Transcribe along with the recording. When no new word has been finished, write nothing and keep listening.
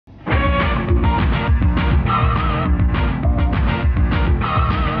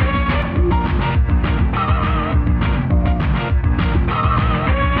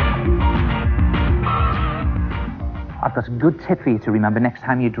got a good tip for you to remember next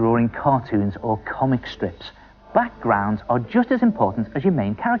time you're drawing cartoons or comic strips. Backgrounds are just as important as your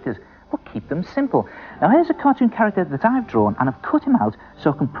main characters, but keep them simple. Now here's a cartoon character that I've drawn, and I've cut him out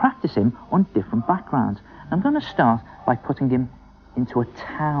so I can practice him on different backgrounds. I'm going to start by putting him into a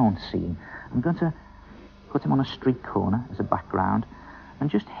town scene. I'm going to put him on a street corner as a background, and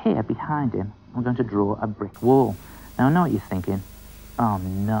just here behind him I'm going to draw a brick wall. Now I know what you're thinking. Oh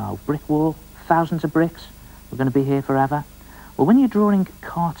no, brick wall? Thousands of bricks? We're going to be here forever? Well, when you're drawing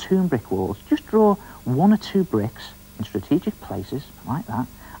cartoon brick walls, just draw 1 or 2 bricks in strategic places, like that,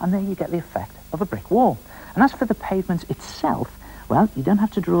 and there you get the effect of a brick wall. And as for the pavement itself, well, you don't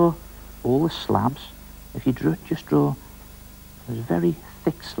have to draw all the slabs. If you just draw those very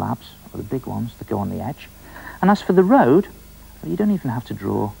thick slabs, or the big ones that go on the edge. And as for the road, well, you don't even have to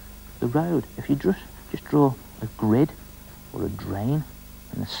draw the road. If you just draw a grid or a drain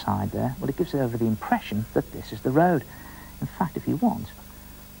on the side there, well, it gives it over the impression that this is the road. In fact, if you want,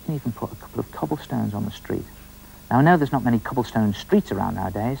 you can even put a couple of cobblestones on the street. Now, I know there's not many cobblestone streets around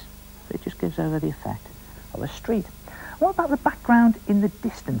nowadays, but it just gives over the effect of a street. What about the background in the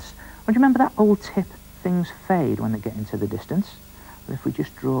distance? Well, do you remember that old tip, things fade when they get into the distance? Well, if we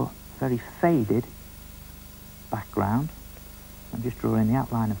just draw a very faded background, I'm just drawing the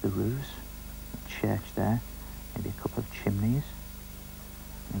outline of the roofs, the church there, maybe a couple of chimneys.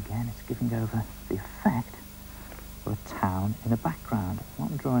 And again, it's giving over the effect of a town in the background.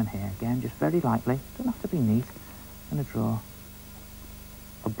 What I'm drawing here, again, just very lightly, doesn't have to be neat. I'm going to draw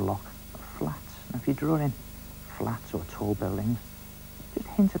a block of flats. Now, if you're drawing flats or tall buildings, just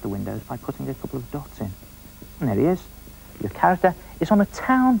hint at the windows by putting a couple of dots in. And there he is. Your character is on a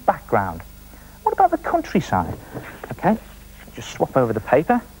town background. What about the countryside? Okay, just swap over the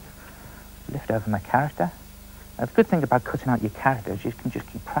paper, lift over my character. Now, the good thing about cutting out your character is you can just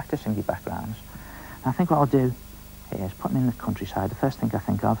keep practicing your backgrounds. And I think what I'll do here is put them in the countryside. The first thing I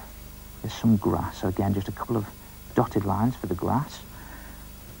think of is some grass. So again, just a couple of dotted lines for the grass.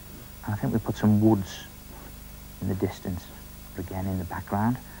 And I think we put some woods in the distance, again in the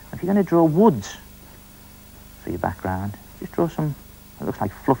background. And if you're going to draw woods for your background, just draw some, it looks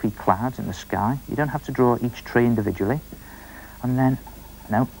like fluffy clouds in the sky. You don't have to draw each tree individually. And then,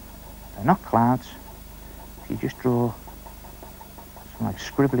 no, they're not clouds. If you just draw some like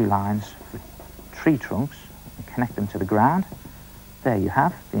scribbly lines for tree trunks and connect them to the ground, there you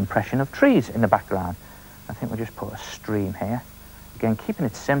have the impression of trees in the background. I think we'll just put a stream here. Again, keeping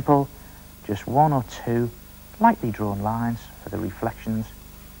it simple, just 1 or 2 lightly drawn lines for the reflections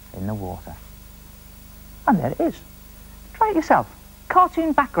in the water. And there it is. Try it yourself.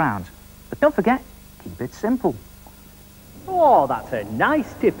 Cartoon background. But don't forget, keep it simple. Oh, that's a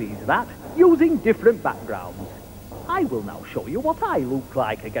nice tip, is that? Using different backgrounds. I will now show you what I look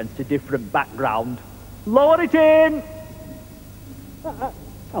like against a different background. Lower it in!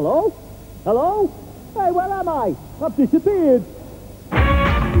 Hello? Hello? Hey, where am I? I've disappeared.